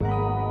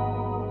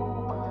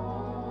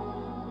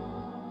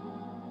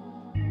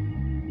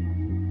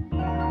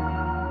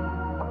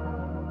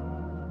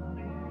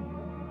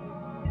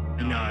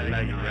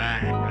Career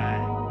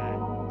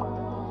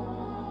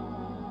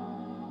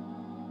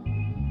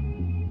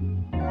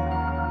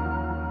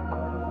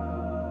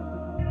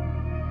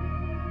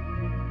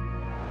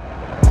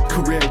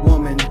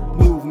woman,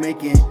 move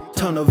making,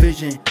 tunnel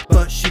vision,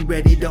 but she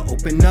ready to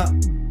open up.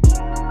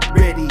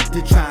 Ready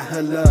to try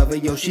her love,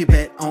 and yo, she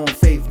bet on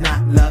faith,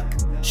 not luck.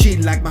 She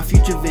like my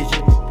future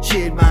vision,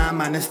 she admire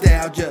my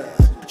nostalgia.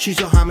 She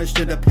show homage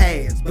to the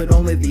past, but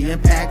only the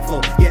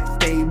impactful. Yet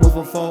stay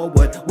moving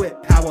forward with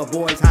power.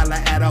 Boys holler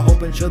at her,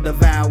 hoping she'll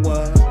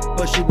devour.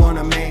 But she want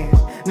a man,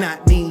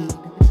 not need,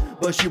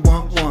 but she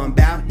want one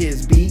bout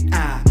his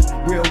B.I.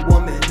 Real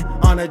woman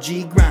on a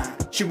G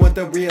grind. She want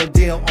the real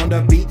deal on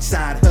the beach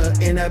side. Her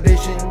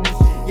inhibitions,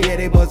 yeah,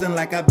 they buzzing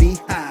like a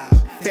beehive.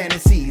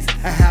 Fantasies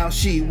of how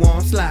she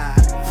won't slide.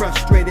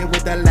 Frustrated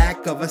with the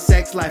lack of a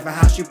sex life, or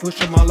how she push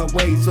them all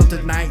away. So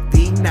tonight,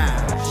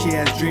 denied. She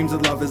has dreams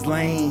of love is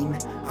lame.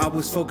 I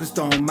was focused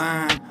on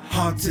mine,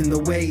 heart's in the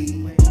way.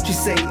 She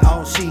say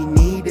all she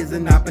need is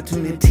an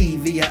opportunity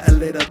via a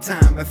little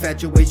time.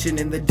 Infatuation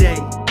in the day,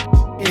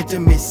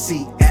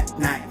 intimacy at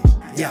night.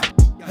 Yeah,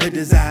 her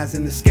desires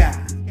in the sky.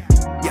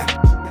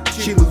 Yeah,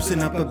 she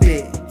loosen up a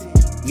bit.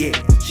 Yeah,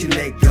 she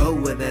let go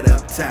of that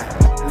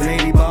uptight.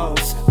 Lady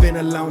boss, been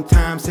a long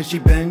time since she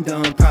been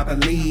done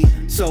properly.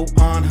 So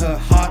on her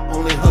heart,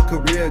 only her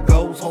career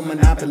goes, whole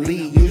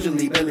monopoly.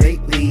 Usually, but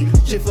lately,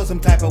 she feel some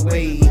type of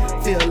way.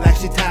 Feel like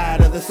she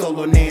tired of the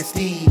solo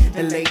nasty.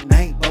 And late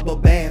night bubble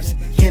baths,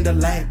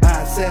 candlelight by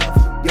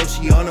herself. Yo,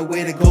 she on her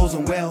way to goals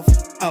and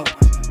wealth. Oh,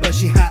 but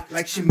she hot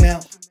like she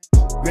melt.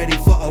 Ready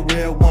for a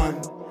real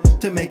one,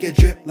 to make it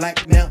drip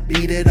like milk,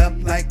 beat it up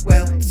like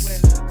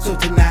welts. So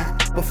tonight,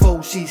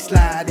 before she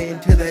slide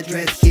into the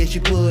dress, yeah, she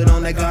put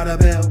on that garter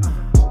belt.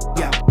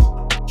 Yeah,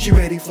 she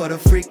ready for the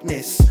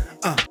freakness.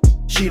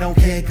 She don't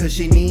care cause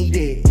she need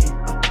it.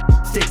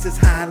 Stakes is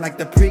high like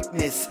the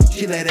Preakness.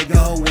 She let it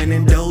go and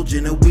indulge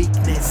in her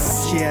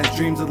weakness. She has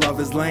dreams of love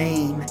is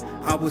lame.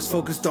 I was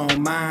focused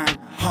on mine,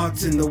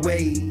 heart's in the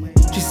way.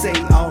 She say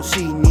all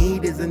she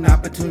need is an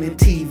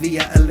opportunity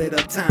via a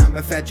little time.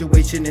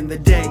 Infatuation in the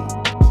day,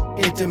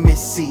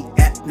 intimacy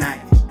at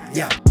night.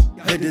 Yeah,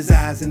 her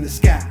desires in the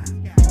sky.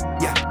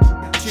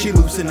 Yeah, she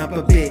loosen up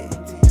a bit.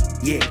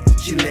 Yeah,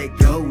 she let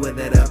go of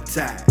that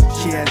uptight.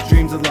 She has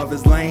dreams of love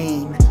is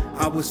lame.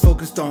 I was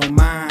focused on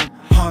mine,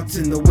 heart's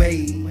in the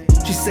way.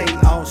 She say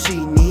all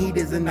she need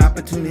is an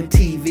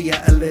opportunity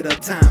via a little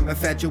time.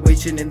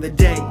 Infatuation in the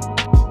day,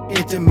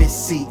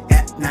 intimacy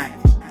at night.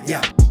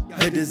 Yeah,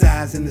 her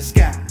desires in the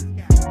sky.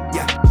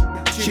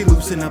 Yeah, she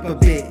loosen up a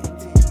bit.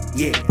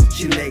 Yeah,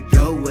 she let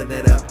go of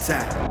that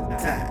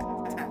uptight.